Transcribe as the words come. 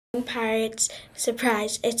Pirates,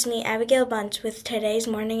 surprise, it's me, Abigail Bunce, with today's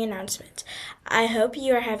morning announcements. I hope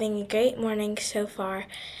you are having a great morning so far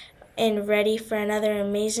and ready for another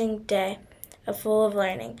amazing day full of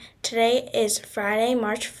learning. Today is Friday,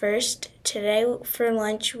 March 1st. Today for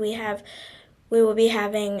lunch we will be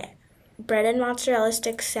having bread and mozzarella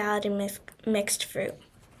stick salad and mixed fruit.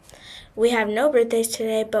 We have no birthdays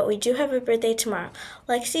today, but we do have a birthday tomorrow.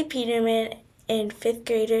 Lexi Peterman, a fifth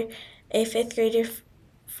grader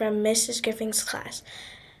from Mrs. Griffin's class.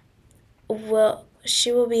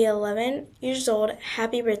 She will be 11 years old.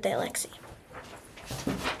 Happy birthday, Lexi.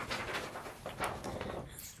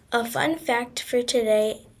 A fun fact for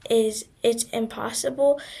today is it's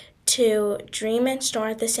impossible to dream and snore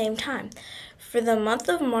at the same time. For the month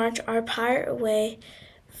of March, our Pirate Way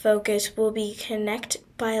focus will be connect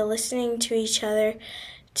by listening to each other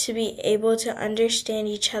to be able to understand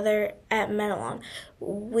each other at Meadowlawn.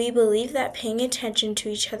 We believe that paying attention to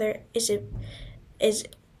each other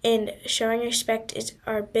and showing respect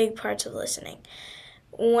are big parts of listening.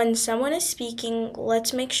 When someone is speaking,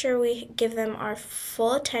 let's make sure we give them our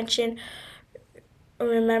full attention.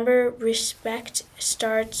 Remember, respect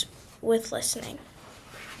starts with listening.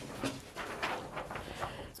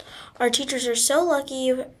 Our teachers are so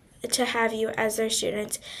lucky to have you as their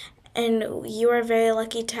students, and you are very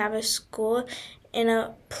lucky to have a school in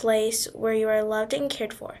a place where you are loved and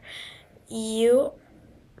cared for.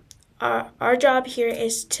 Our job here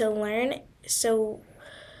is to learn, so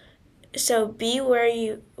be where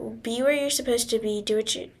you're supposed to be, do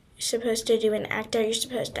what you're supposed to do, and act how you're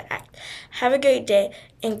supposed to act. Have a great day,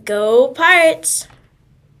 and go Pirates!